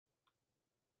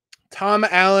Tom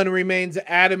Allen remains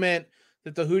adamant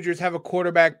that the Hoosiers have a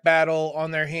quarterback battle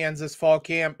on their hands this fall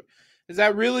camp. Is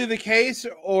that really the case,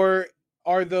 or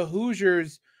are the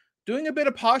Hoosiers doing a bit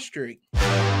of posturing?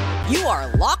 You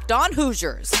are Locked On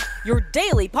Hoosiers, your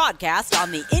daily podcast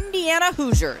on the Indiana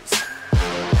Hoosiers.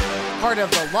 Part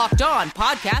of the Locked On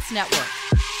Podcast Network,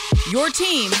 your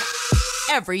team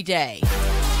every day.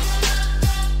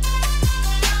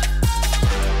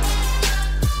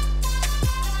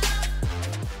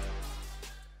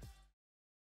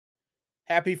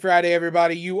 Happy Friday,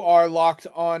 everybody. You are Locked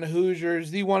On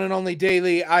Hoosiers, the one and only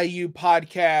daily IU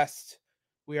podcast.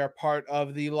 We are part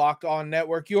of the Locked On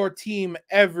Network, your team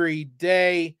every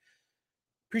day.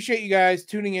 Appreciate you guys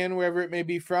tuning in wherever it may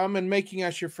be from and making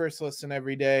us your first listen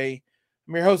every day.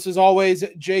 I'm your host, as always,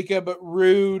 Jacob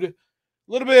Rude. A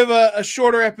little bit of a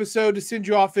shorter episode to send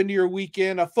you off into your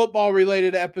weekend, a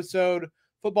football-related episode,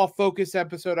 football-focused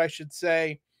episode, I should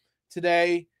say,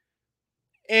 today.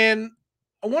 And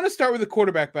I want to start with the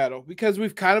quarterback battle because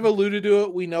we've kind of alluded to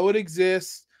it. We know it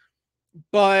exists,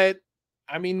 but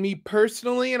I mean, me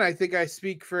personally, and I think I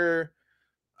speak for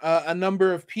a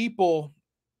number of people,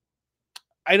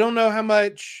 I don't know how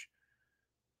much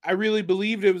I really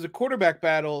believed it was a quarterback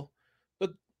battle,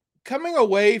 but coming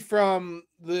away from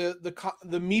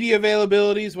the media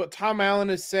availabilities, what Tom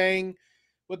Allen is saying,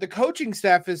 what the coaching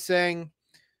staff is saying,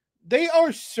 they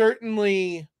are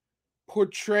certainly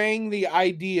portraying the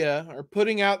idea or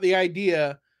putting out the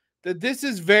idea that this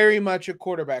is very much a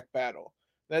quarterback battle,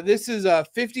 that this is a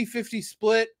 50-50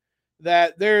 split,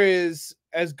 that there is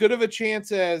as good of a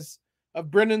chance of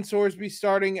Brendan Sorsby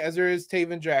starting as there is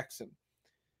Tayven Jackson.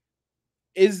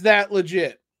 Is that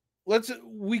legit?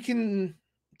 We can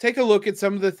take a look at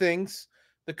some of the things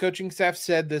the coaching staff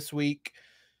said this week.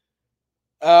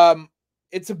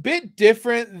 It's a bit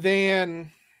different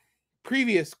than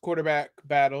previous quarterback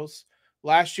battles.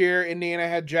 Last year, Indiana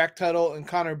had Jack Tuttle and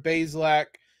Connor Bazelak.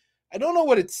 I don't know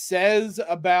what it says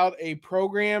about a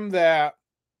program that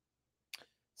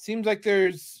seems like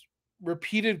there's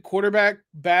repeated quarterback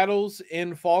battles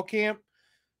in fall camp.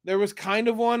 There was kind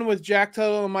of one with Jack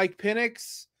Tuttle and Mike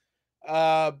Penix.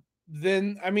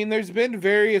 There's been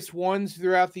various ones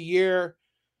throughout the year.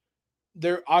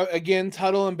 There are, again,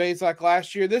 Tuttle and Bazelak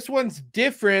last year. This one's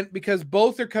different because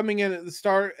both are coming in at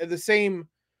the same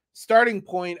starting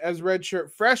point as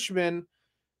redshirt freshmen.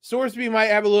 Sorsby might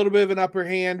have a little bit of an upper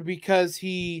hand because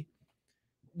he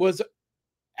was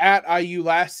at IU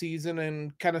last season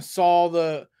and kind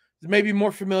of maybe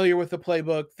more familiar with the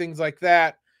playbook, things like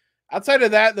that. Outside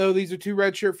of that, though, these are two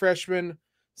redshirt freshmen,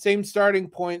 same starting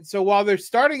point. So while they're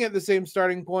starting at the same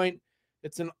starting point,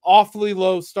 it's an awfully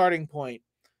low starting point.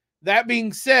 That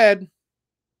being said,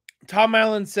 Tom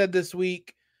Allen said this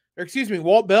week,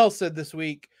 Walt Bell said this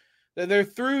week, that they're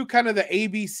through kind of the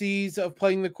ABCs of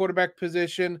playing the quarterback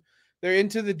position. They're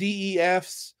into the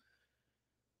DEFs,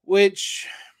 which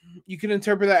you can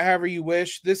interpret that however you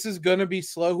wish. This is going to be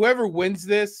slow. Whoever wins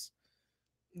this,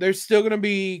 there's still going to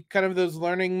be kind of those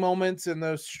learning moments and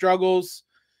those struggles,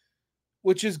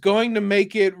 which is going to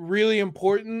make it really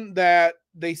important that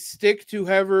they stick to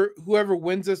whoever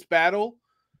wins this battle.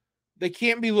 They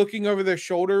can't be looking over their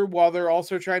shoulder while they're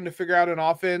also trying to figure out an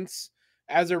offense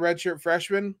as a redshirt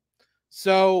freshman.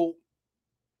 So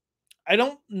I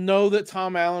don't know that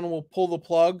Tom Allen will pull the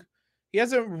plug. He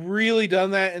hasn't really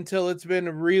done that until it's been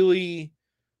really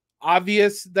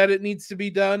obvious that it needs to be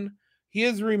done. He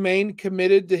has remained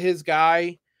committed to his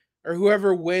guy or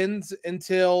whoever wins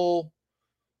until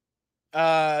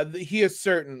he is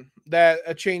certain that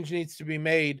a change needs to be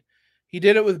made. He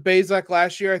did it with Bazelak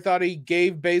last year. I thought he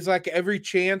gave Bazelak every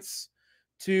chance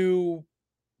to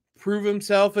prove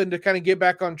himself and to kind of get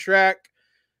back on track.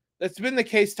 That's been the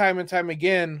case time and time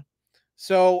again.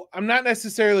 So I'm not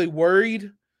necessarily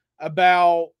worried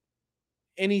about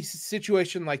any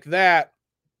situation like that,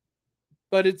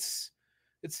 but it's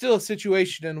still a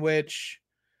situation in which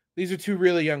these are two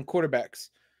really young quarterbacks.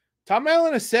 Tom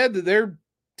Allen has said that they're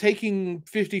taking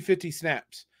 50-50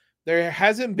 snaps. There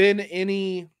hasn't been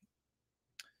anybody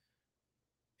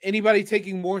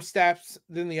taking more snaps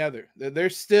than the other.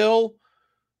 They're still,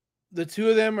 the two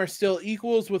of them are still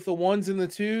equals with the ones and the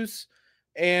twos,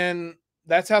 and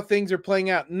that's how things are playing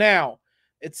out. Now,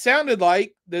 it sounded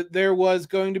like that there was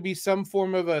going to be some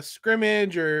form of a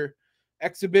scrimmage or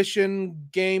exhibition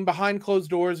game behind closed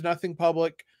doors, nothing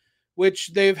public,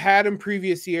 which they've had in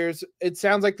previous years. It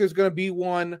sounds like there's going to be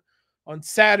one on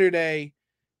Saturday.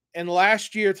 And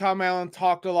last year, Tom Allen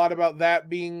talked a lot about that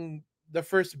being the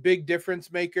first big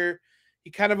difference maker.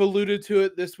 He kind of alluded to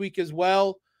it this week as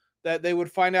well, that they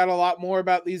would find out a lot more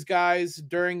about these guys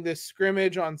during this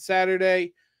scrimmage on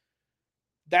Saturday.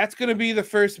 that's going to be the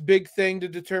first big thing to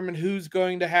determine who's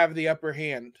going to have the upper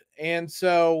hand. And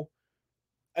so,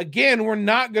 again, we're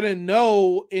not going to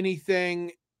know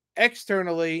anything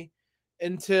externally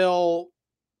until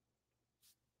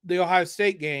the Ohio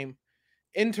State game.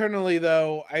 Internally,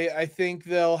 though, I think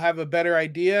they'll have a better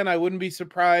idea, and I wouldn't be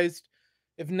surprised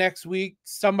if next week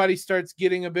somebody starts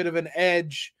getting a bit of an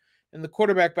edge in the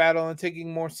quarterback battle and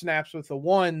taking more snaps with the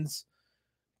ones.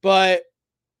 But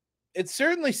it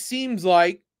certainly seems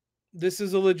like this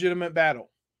is a legitimate battle.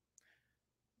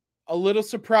 A little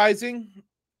surprising.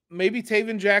 Maybe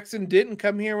Tayven Jackson didn't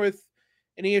come here with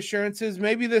any assurances.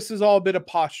 Maybe this is all a bit of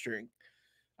posturing.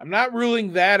 I'm not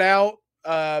ruling that out.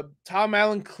 Tom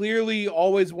Allen clearly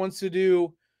always wants to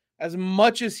do as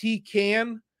much as he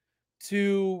can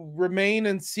to remain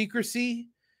in secrecy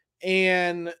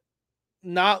and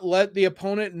not let the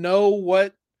opponent know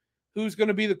who's going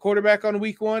to be the quarterback on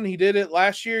week one. He did it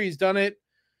last year. He's done it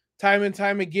time and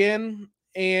time again.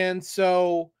 And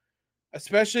so,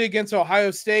 especially against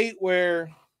Ohio State, where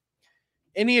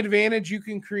any advantage you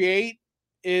can create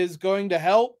is going to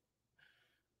help,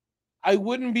 I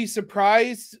wouldn't be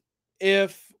surprised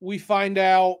if we find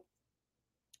out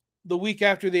the week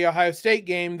after the Ohio State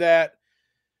game that,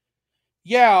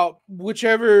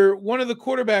 whichever one of the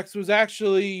quarterbacks was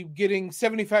actually getting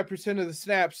 75% of the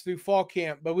snaps through fall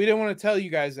camp, but we didn't want to tell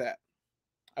you guys that.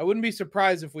 I wouldn't be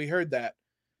surprised if we heard that.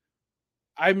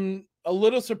 I'm a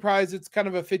little surprised it's kind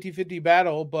of a 50-50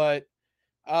 battle, but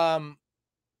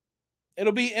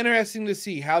it'll be interesting to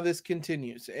see how this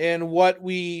continues and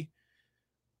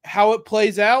how it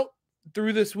plays out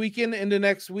through this weekend into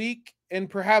next week, and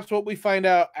perhaps what we find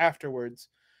out afterwards.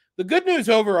 The good news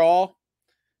overall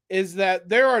is that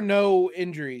there are no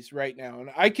injuries right now, and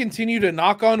I continue to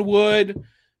knock on wood,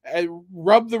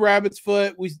 rub the rabbit's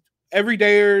foot.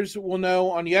 Everydayers will know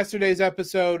on yesterday's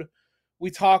episode, we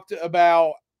talked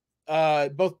about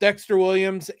both Dexter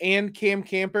Williams and Cam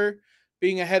Camper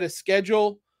being ahead of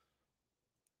schedule.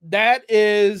 That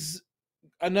is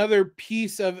another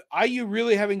piece of IU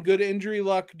really having good injury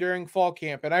luck during fall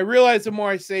camp. And I realize the more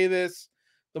I say this,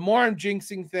 the more I'm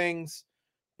jinxing things.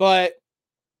 But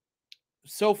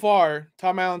so far,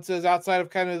 Tom Allen says outside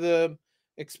of kind of the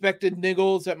expected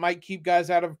niggles that might keep guys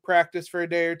out of practice for a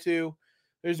day or two,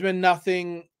 there's been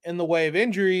nothing in the way of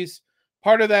injuries.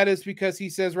 Part of that is because he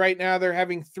says right now they're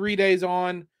having 3 days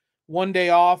on, 1 day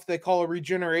off. They call a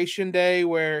regeneration day,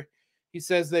 where he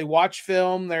says they watch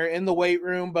film, they're in the weight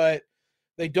room, but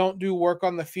they don't do work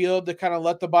on the field to kind of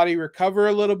let the body recover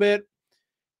a little bit.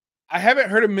 I haven't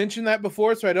heard him mention that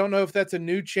before, so I don't know if that's a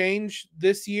new change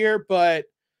this year, but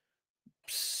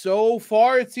so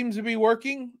far it seems to be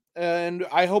working, and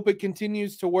I hope it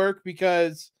continues to work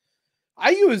because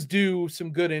IU is due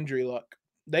some good injury luck.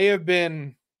 They have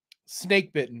been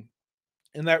snake bitten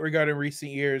in that regard in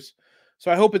recent years, so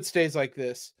I hope it stays like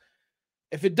this.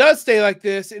 If it does stay like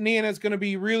this, Indiana is going to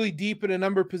be really deep in a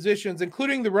number of positions,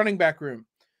 including the running back room,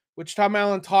 which Tom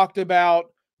Allen talked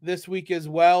about this week as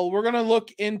well. We're going to look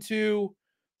into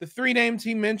the 3 names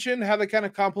he mentioned, how they kind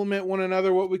of complement one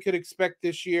another, what we could expect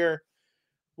this year.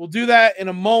 We'll do that in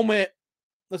a moment.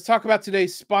 Let's talk about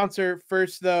today's sponsor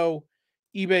first, though,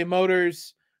 eBay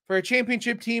Motors. For a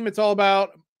championship team, it's all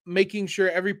about making sure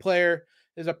every player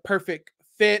is a perfect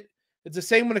fit. It's the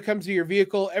same when it comes to your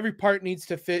vehicle. Every part needs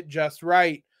to fit just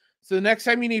right. So the next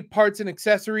time you need parts and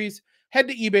accessories, head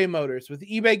to eBay Motors. With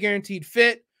eBay Guaranteed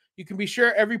Fit, you can be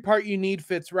sure every part you need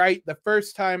fits right the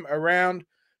first time around.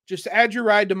 Just add your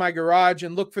ride to my garage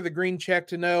and look for the green check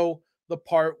to know the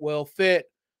part will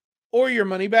fit, or your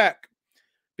money back.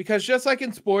 Because just like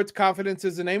in sports, confidence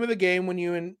is the name of the game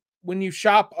when you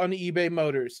shop on eBay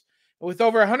Motors. And with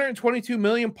over 122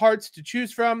 million parts to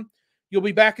choose from, you'll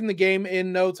be back in the game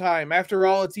in no time. After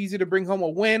all, it's easy to bring home a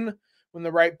win when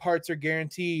the right parts are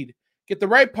guaranteed. Get the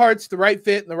right parts, the right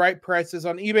fit, and the right prices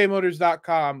on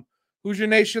ebaymotors.com. Hoosier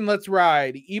Nation, let's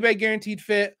ride. eBay Guaranteed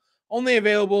Fit, only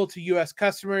available to U.S.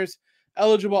 customers.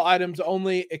 Eligible items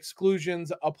only.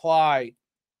 Exclusions apply.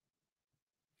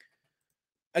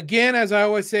 Again, as I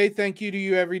always say, thank you to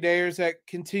you everydayers that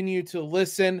continue to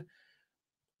listen.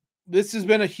 This has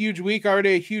been a huge week,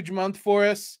 already a huge month for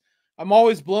us. I'm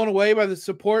always blown away by the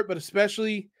support, but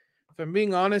especially, if I'm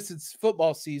being honest, it's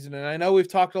football season. And I know we've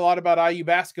talked a lot about IU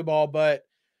basketball, but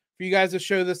for you guys to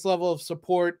show this level of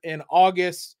support in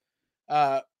August,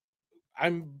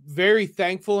 I'm very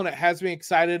thankful, and it has me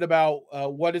excited about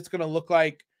what it's going to look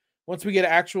like once we get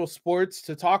actual sports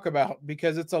to talk about,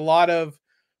 because it's a lot of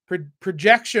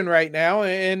projection right now.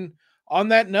 And on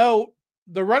that note,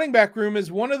 the running back room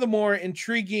is one of the more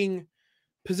intriguing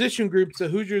position groups the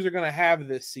Hoosiers are going to have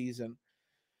this season.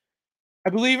 I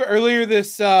believe earlier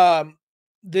this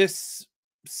this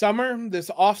summer, this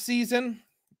offseason,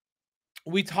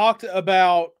 we talked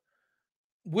about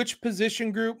which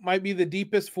position group might be the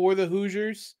deepest for the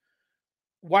Hoosiers.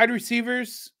 Wide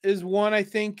receivers is one I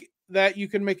think that you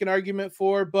can make an argument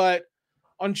for, but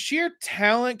on sheer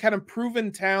talent, kind of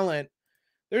proven talent,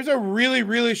 there's a really,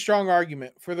 really strong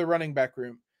argument for the running back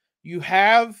room. You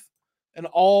have an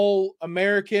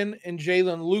All-American in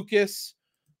Jaylin Lucas,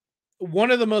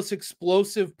 one of the most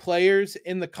explosive players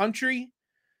in the country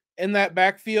in that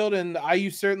backfield, and IU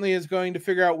certainly is going to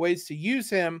figure out ways to use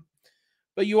him.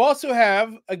 But you also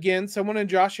have, again, someone in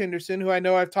Josh Henderson, who I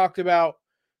know I've talked about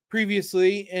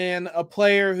previously, and a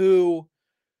player who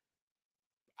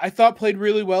I thought played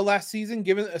really well last season,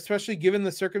 especially given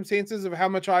the circumstances of how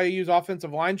much IU's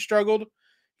offensive line struggled.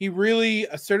 He really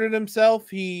asserted himself.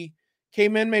 He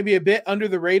came in maybe a bit under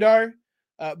the radar,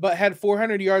 but had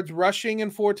 400 yards rushing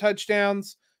and 4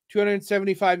 touchdowns,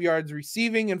 275 yards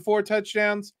receiving and 4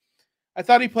 touchdowns. I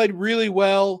thought he played really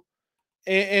well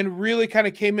and really kind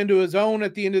of came into his own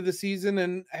at the end of the season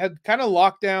and had kind of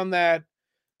locked down that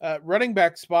running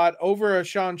back spot over a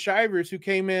Sean Shivers, who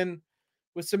came in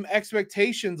with some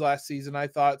expectations last season, I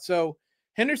thought. So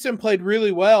Henderson played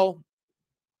really well,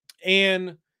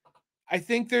 and I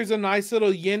think there's a nice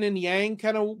little yin and yang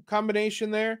kind of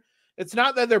combination there. It's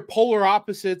not that they're polar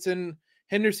opposites and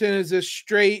Henderson is this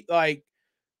straight, like,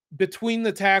 between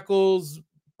the tackles,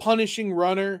 punishing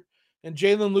runner, and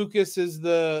Jaylin Lucas is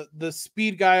the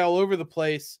speed guy all over the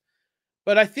place.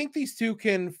 But I think these two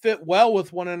can fit well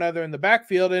with one another in the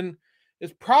backfield, and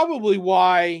is probably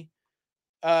why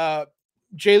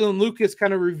Jaylin Lucas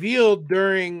kind of revealed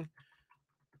during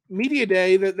media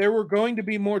day that there were going to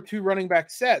be more 2 running back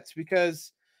sets,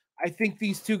 because I think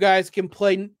these two guys can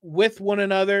play with one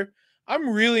another. I'm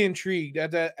really intrigued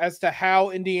as to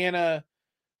how Indiana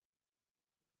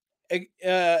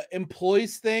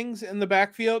employs things in the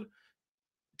backfield,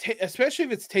 especially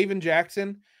if it's Tayven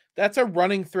Jackson. That's a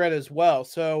running threat as well.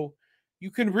 So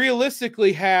you can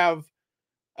realistically have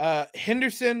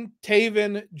Henderson,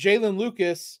 Tayven, Jaylin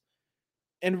Lucas,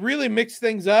 and really mix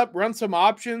things up, run some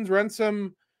options, run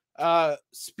some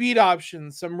speed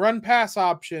options, some run pass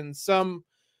options, some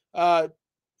a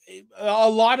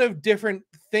lot of different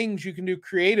things you can do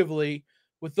creatively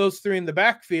with those 3 in the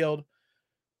backfield.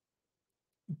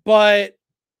 But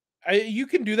you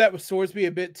can do that with Sorsby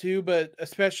a bit too, but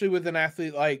especially with an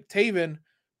athlete like Tayven.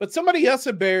 But somebody else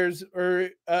that bears or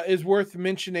is worth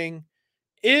mentioning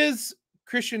is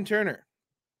Christian Turner,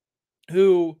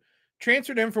 who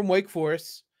transferred in from Wake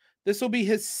Forest. This will be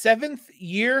his 7th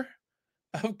year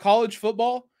of college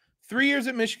football. 3 years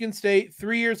at Michigan State,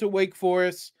 3 years at Wake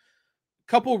Forest,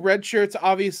 a couple red shirts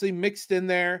obviously mixed in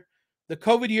there. The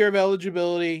COVID year of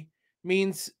eligibility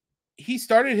means he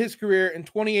started his career in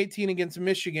 2018 against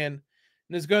Michigan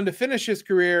and is going to finish his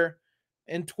career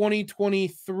in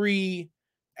 2023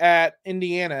 at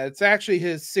Indiana. It's actually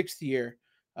his 6th year.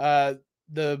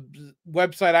 The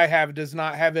website I have does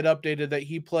not have it updated that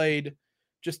he played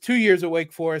just 2 years at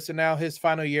Wake Forest and now his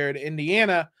final year at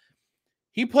Indiana.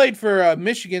 He played for a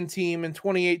Michigan team in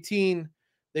 2018.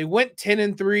 They went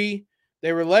 10-3.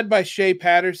 They were led by Shea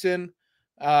Patterson.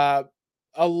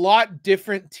 A lot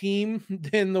different team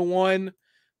than the one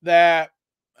that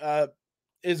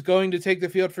is going to take the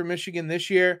field for Michigan this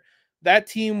year. That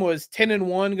team was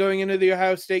 10-1 going into the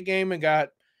Ohio State game and got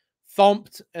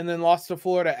thumped and then lost to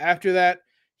Florida after that.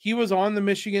 He was on the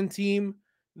Michigan team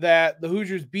that the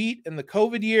Hoosiers beat in the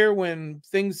COVID year when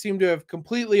things seemed to have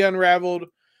completely unraveled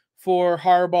for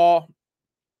Harbaugh.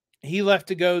 He left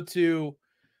to go to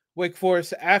Wake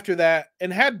Forest after that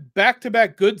and had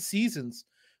back-to-back good seasons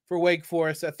for Wake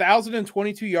Forest.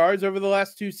 1,022 yards over the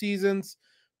last 2 seasons,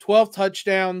 12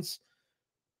 touchdowns.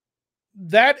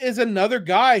 That is another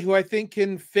guy who I think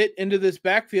can fit into this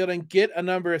backfield and get a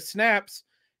number of snaps.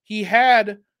 He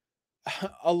had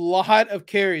a lot of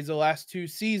carries the last 2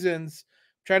 seasons.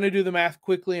 I'm trying to do the math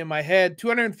quickly in my head.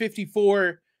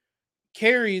 254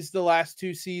 carries the last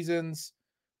 2 seasons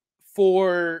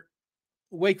for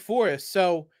Wake Forest.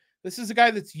 So this is a guy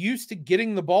that's used to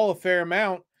getting the ball a fair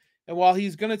amount. And while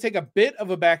he's going to take a bit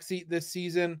of a backseat this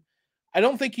season, I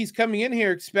don't think he's coming in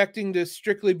here expecting to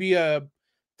strictly be a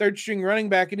 3rd-string running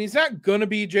back. And he's not going to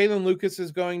be. Jaylin Lucas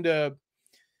is going to,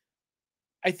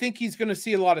 I think he's going to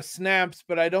see a lot of snaps,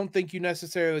 but I don't think you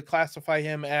necessarily classify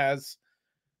him as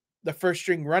the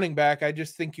 1st-string running back. I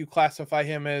just think you classify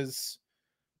him as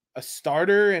a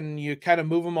starter and you kind of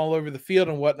move him all over the field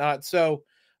and whatnot. So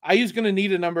IU's going to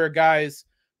need a number of guys,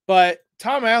 but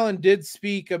Tom Allen did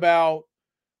speak about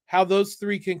how those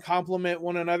 3 can complement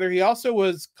one another. He also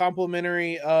was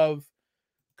complimentary of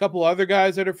couple other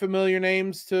guys that are familiar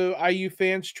names to IU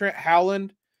fans. Trent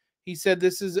Howland, he said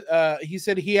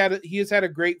he has had a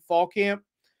great fall camp.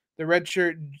 The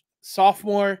redshirt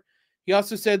sophomore. He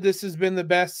also said this has been the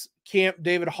best camp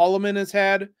David Holloman has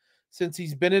had since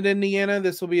he's been at Indiana.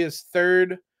 This will be his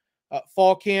third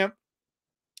fall camp.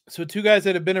 So two guys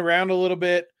that have been around a little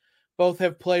bit, both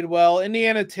have played well.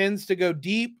 Indiana tends to go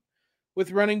deep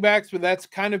with running backs, but that's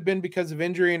kind of been because of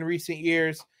injury in recent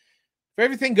years. If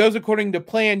everything goes according to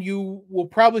plan, you will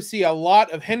probably see a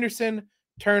lot of Henderson,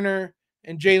 Turner,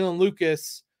 and Jaylin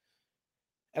Lucas.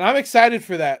 And I'm excited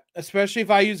for that, especially if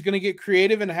IU is going to get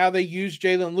creative in how they use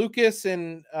Jaylin Lucas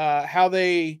and how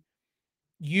they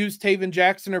use Tayven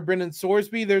Jackson or Brendan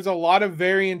Sorsby. There's a lot of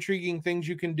very intriguing things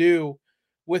you can do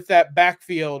with that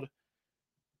backfield.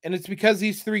 And it's because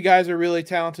these three guys are really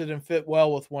talented and fit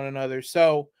well with one another.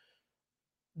 So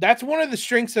that's one of the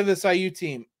strengths of this IU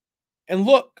team. And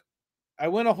look, I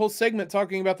went a whole segment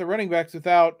talking about the running backs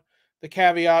without the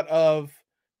caveat of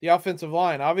the offensive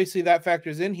line. Obviously, that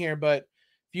factors in here, but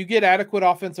if you get adequate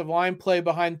offensive line play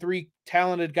behind three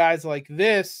talented guys like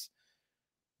this,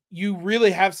 you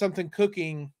really have something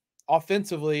cooking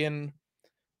offensively. And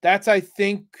that's, I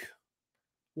think,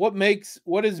 what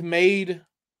has made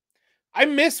 – I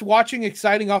miss watching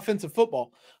exciting offensive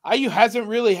football. IU hasn't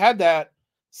really had that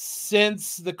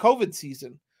since the COVID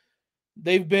season.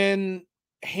 They've been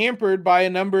hampered by a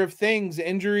number of things,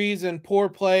 injuries and poor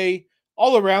play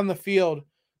all around the field.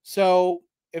 So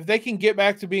if they can get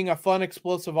back to being a fun,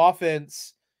 explosive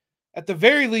offense, at the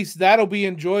very least, that'll be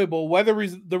enjoyable. Whether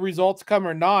the results come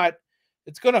or not,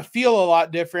 it's going to feel a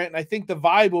lot different. And I think the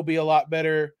vibe will be a lot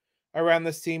better around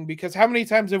this team, because how many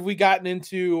times have we gotten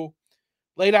into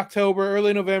late October,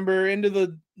 early November, into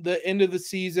the end of the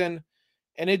season,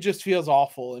 and it just feels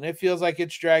awful, and it feels like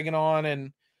it's dragging on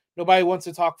and nobody wants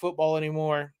to talk football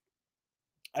anymore.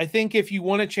 I think if you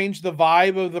want to change the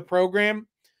vibe of the program,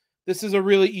 this is a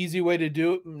really easy way to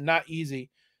do it. Not easy.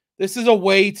 This is a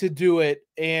way to do it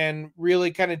and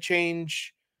really kind of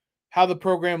change how the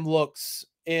program looks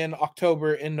in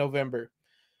October and November.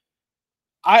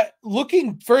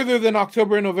 Looking further than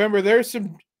October and November, there's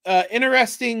some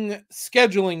interesting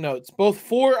scheduling notes, both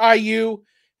for IU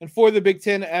and for the Big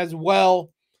Ten as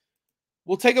well.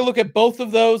 We'll take a look at both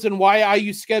of those and why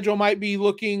IU's schedule might be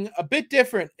looking a bit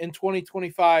different in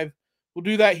 2025. We'll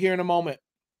do that here in a moment.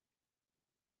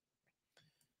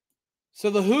 So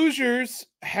the Hoosiers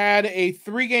had a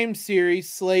 3-game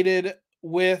series slated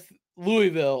with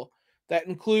Louisville that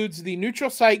includes the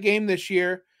neutral site game this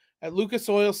year at Lucas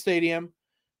Oil Stadium,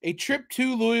 a trip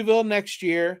to Louisville next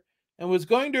year, and was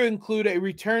going to include a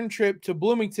return trip to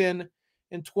Bloomington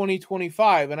in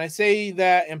 2025. And I say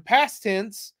that in past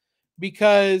tense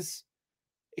because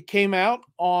it came out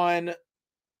on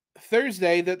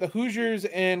Thursday that the Hoosiers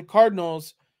and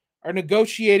Cardinals are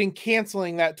negotiating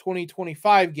canceling that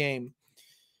 2025 game.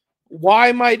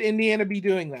 Why might Indiana be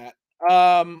doing that?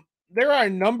 There are a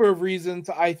number of reasons,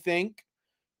 I think.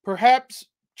 Perhaps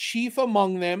chief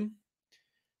among them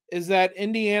is that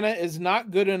Indiana is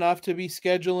not good enough to be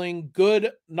scheduling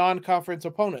good non-conference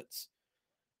opponents.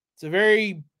 It's a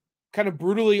very kind of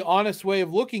brutally honest way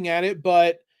of looking at it,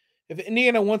 but if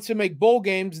Indiana wants to make bowl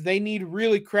games, they need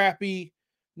really crappy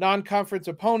non-conference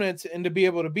opponents and to be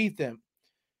able to beat them.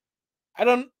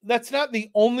 That's not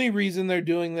the only reason they're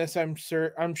doing this, I'm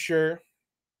sure.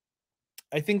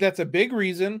 I think that's a big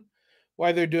reason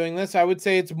why they're doing this. I would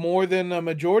say it's more than a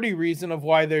majority reason of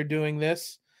why they're doing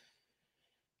this.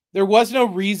 There was no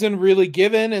reason really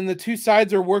given, and the two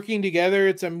sides are working together.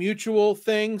 It's a mutual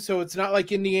thing, so it's not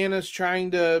like Indiana's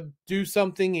trying to do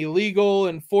something illegal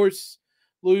and force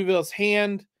Louisville's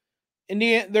hand.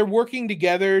 They're working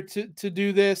together to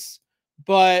do this,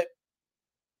 but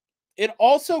it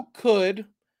also could,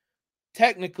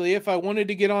 technically, if I wanted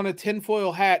to get on a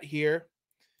tinfoil hat here,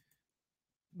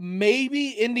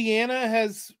 maybe Indiana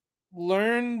has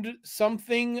learned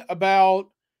something about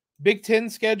Big Ten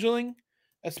scheduling,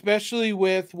 especially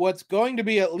with what's going to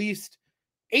be at least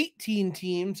 18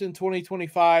 teams in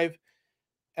 2025.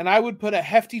 And I would put a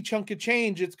hefty chunk of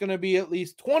change. It's going to be at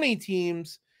least 20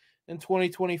 teams in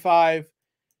 2025.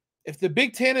 If the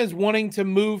Big Ten is wanting to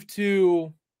move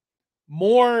to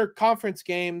more conference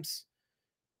games,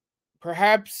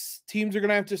 perhaps teams are going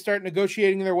to have to start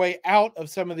negotiating their way out of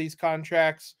some of these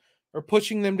contracts or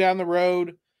pushing them down the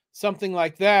road, something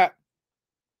like that.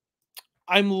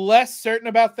 I'm less certain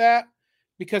about that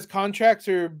because contracts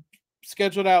are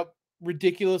scheduled out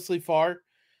ridiculously far,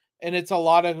 and it's a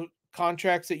lot of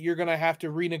contracts that you're going to have to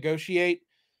renegotiate.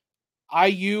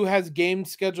 IU has games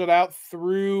scheduled out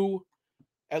through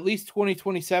at least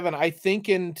 2027, I think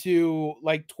into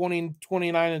like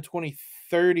 2029 and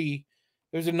 2030.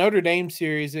 There's a Notre Dame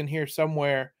series in here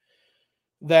somewhere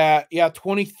that,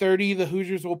 2030, the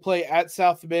Hoosiers will play at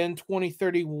South Bend.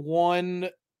 2031,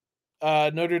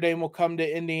 Notre Dame will come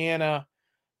to Indiana.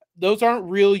 Those aren't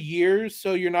real years,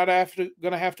 so you're not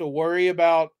going to have to worry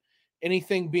about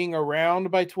anything being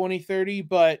around by 2030,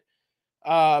 but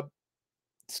the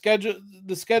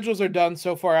schedules are done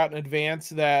so far out in advance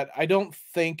that I don't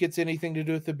think it's anything to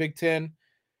do with the Big Ten.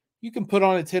 You can put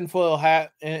on a tinfoil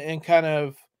hat and kind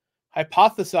of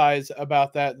hypothesize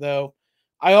about that, though.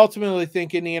 I ultimately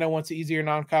think Indiana wants easier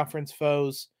non-conference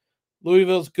foes.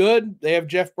 Louisville's good. They have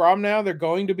Jeff Brom now. They're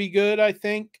going to be good, I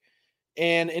think.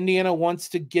 And Indiana wants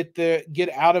to get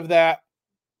out of that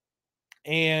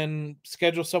and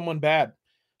schedule someone bad.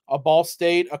 A Ball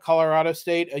State, a Colorado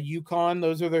State, a UConn.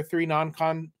 Those are their 3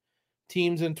 non-con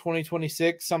teams in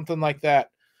 2026, something like that.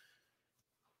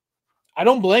 I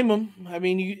don't blame them. I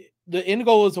mean, the end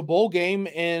goal is a bowl game,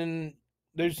 and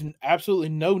there's absolutely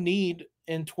no need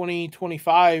in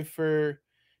 2025 for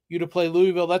you to play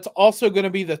Louisville. That's also going to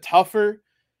be the tougher.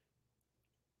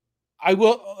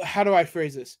 How do I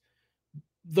phrase this?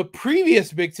 The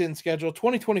previous Big Ten schedule,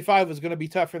 2025, was going to be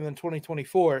tougher than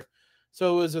 2024.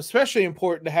 So it was especially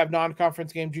important to have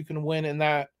non-conference games you can win in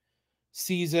that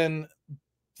season.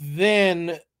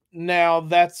 Then now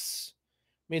it's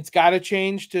got to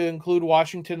change to include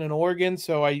Washington and Oregon.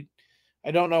 So I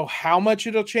don't know how much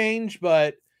it'll change,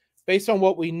 but based on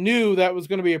what we knew, that was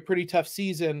going to be a pretty tough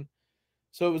season.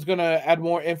 So it was going to add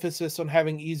more emphasis on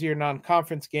having easier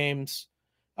non-conference games.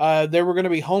 There were going to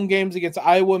be home games against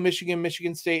Iowa, Michigan,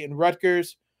 Michigan State, and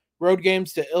Rutgers. Road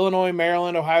games to Illinois,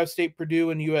 Maryland, Ohio State, Purdue,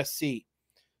 and USC.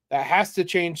 That has to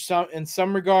change in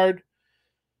some regard.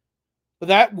 But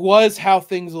that was how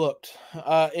things looked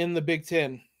in the Big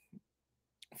Ten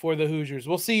for the Hoosiers.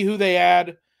 We'll see who they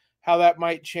add, how that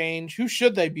might change. Who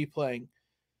should they be playing?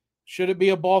 Should it be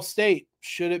a Ball State?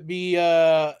 Should it be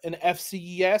an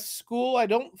FCS school? I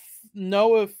don't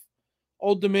know if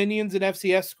Old Dominion's an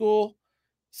FCS school.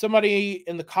 Somebody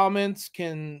in the comments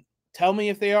can tell me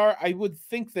if they are. I would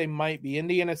think they might be.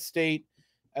 Indiana State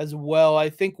as well. I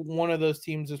think one of those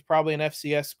teams is probably an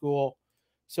FCS school.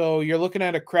 So you're looking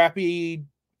at a crappy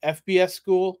FBS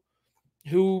school.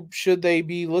 Who should they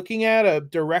be looking at? A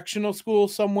directional school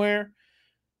somewhere?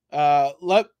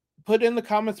 Put in the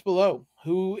comments below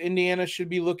who Indiana should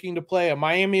be looking to play. A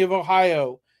Miami of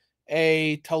Ohio,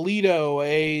 a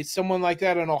Toledo, someone like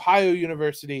that, an Ohio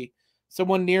University,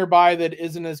 someone nearby that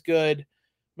isn't as good.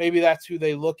 Maybe that's who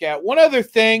they look at. One other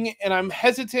thing, and I'm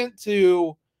hesitant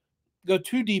to go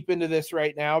too deep into this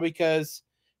right now because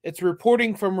it's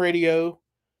reporting from radio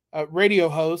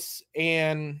hosts,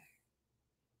 and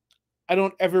I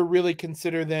don't ever really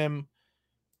consider them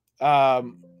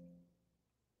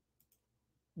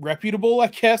reputable, I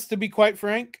guess, to be quite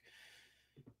frank.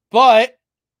 But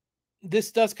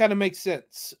this does kind of make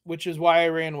sense, which is why I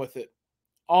ran with it.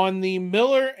 On the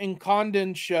Miller and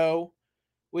Condon show,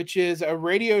 which is a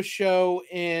radio show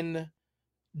in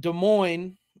Des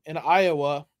Moines in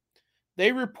Iowa,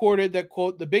 they reported that,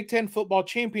 quote, the Big Ten football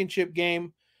championship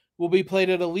game will be played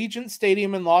at Allegiant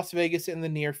Stadium in Las Vegas in the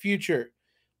near future.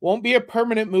 Won't be a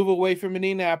permanent move away from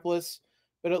Indianapolis,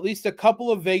 but at least a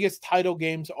couple of Vegas title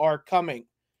games are coming.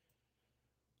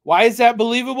 Why is that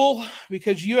believable?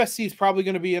 Because USC is probably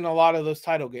going to be in a lot of those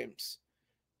title games.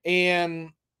 And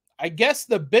I guess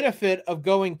the benefit of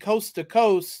going coast to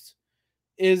coast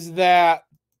is that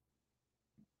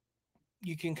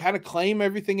you can kind of claim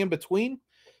everything in between.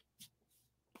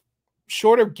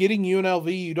 Short of getting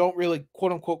UNLV, you don't really,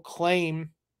 quote unquote, claim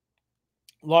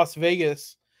Las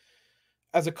Vegas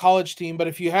as a college team. But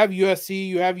if you have USC,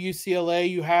 you have UCLA,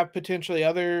 you have potentially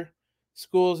other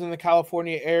schools in the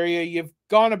California area, you've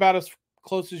gone about as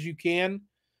close as you can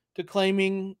to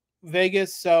claiming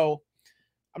Vegas. So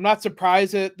I'm not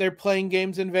surprised that they're playing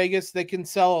games in Vegas. They can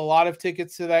sell a lot of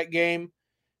tickets to that game,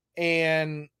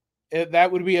 and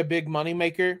that would be a big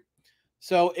moneymaker.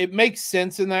 So it makes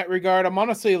sense in that regard. I'm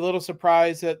honestly a little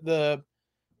surprised that the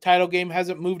title game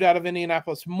hasn't moved out of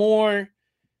Indianapolis more.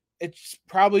 It's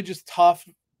probably just tough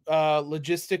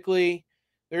logistically.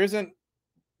 There isn't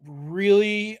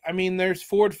really, there's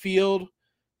Ford Field.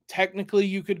 Technically,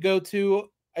 you could go to.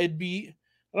 I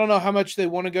don't know how much they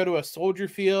want to go to a Soldier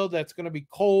Field. That's going to be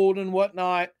cold and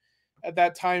whatnot at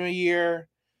that time of year.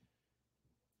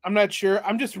 I'm not sure.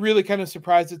 I'm just really kind of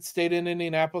surprised it stayed in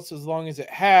Indianapolis as long as it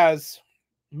has.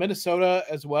 Minnesota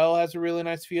as well has a really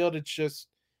nice field. It's just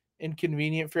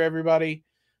inconvenient for everybody.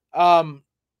 So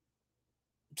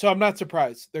I'm not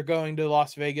surprised they're going to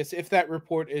Las Vegas if that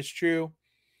report is true.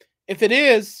 If it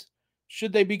is,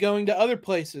 Should they be going to other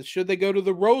places? Should they go to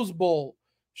the Rose Bowl?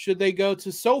 Should they go to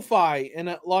SoFi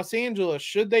in Los Angeles?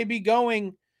 Should they be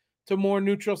going to more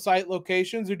neutral site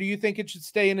locations, or do you think it should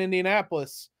stay in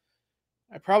Indianapolis?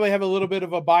 I probably have a little bit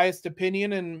of a biased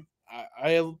opinion, and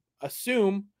I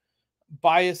assume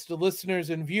biased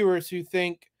listeners and viewers who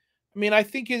think, I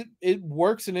think it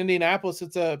works in Indianapolis.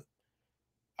 I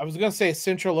was going to say a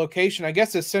central location. I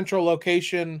guess a central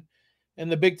location in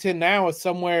the Big Ten now is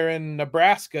somewhere in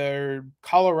Nebraska or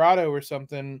Colorado or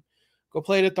something. Go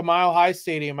play it at the Mile High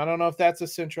Stadium. I don't know if that's a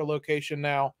central location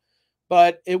now,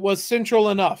 but it was central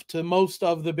enough to most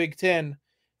of the Big Ten,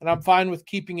 and I'm fine with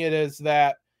keeping it as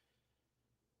that.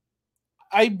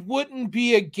 I wouldn't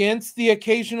be against the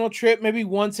occasional trip. Maybe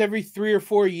once every 3 or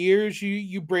 4 years,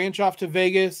 you branch off to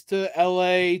Vegas, to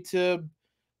LA, to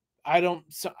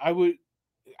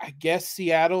I guess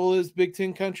Seattle is Big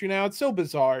Ten country now. It's so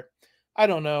bizarre. I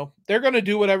don't know. They're going to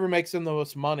do whatever makes them the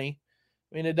most money.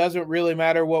 It doesn't really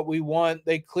matter what we want.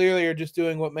 They clearly are just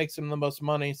doing what makes them the most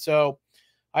money. So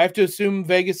I have to assume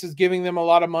Vegas is giving them a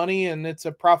lot of money, and it's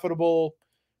a profitable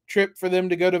trip for them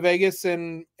to go to Vegas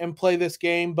and play this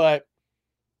game, but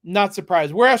not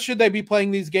surprised. Where else should they be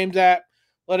playing these games at?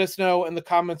 Let us know in the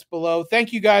comments below.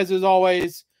 Thank you guys, as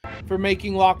always, for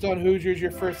making Locked On Hoosiers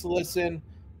your first listen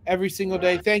every single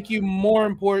day. Thank you, more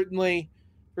importantly,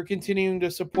 for continuing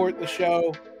to support the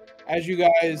show as you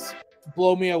guys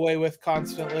blow me away with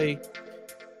constantly.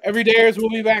 Everydayers will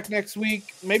be back next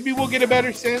week. Maybe we'll get a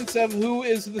better sense of who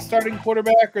is the starting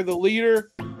quarterback or the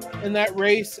leader in that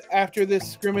race after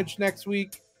this scrimmage next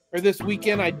week or this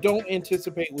weekend. I don't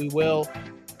anticipate we will,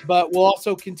 but we'll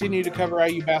also continue to cover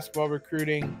IU basketball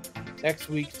recruiting next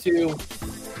week too.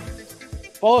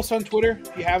 Follow us on Twitter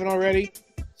if you haven't already.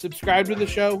 Subscribe to the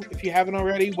show if you haven't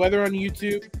already, whether on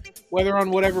YouTube, whether on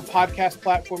whatever podcast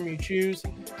platform you choose.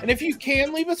 And if you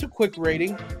can, leave us a quick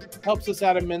rating. It helps us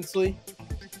out immensely.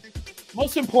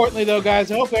 Most importantly, though,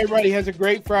 guys, I hope everybody has a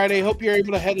great Friday. Hope you're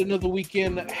able to head into the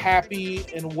weekend happy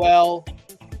and well.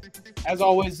 As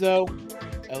always, though,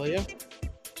 Elliot.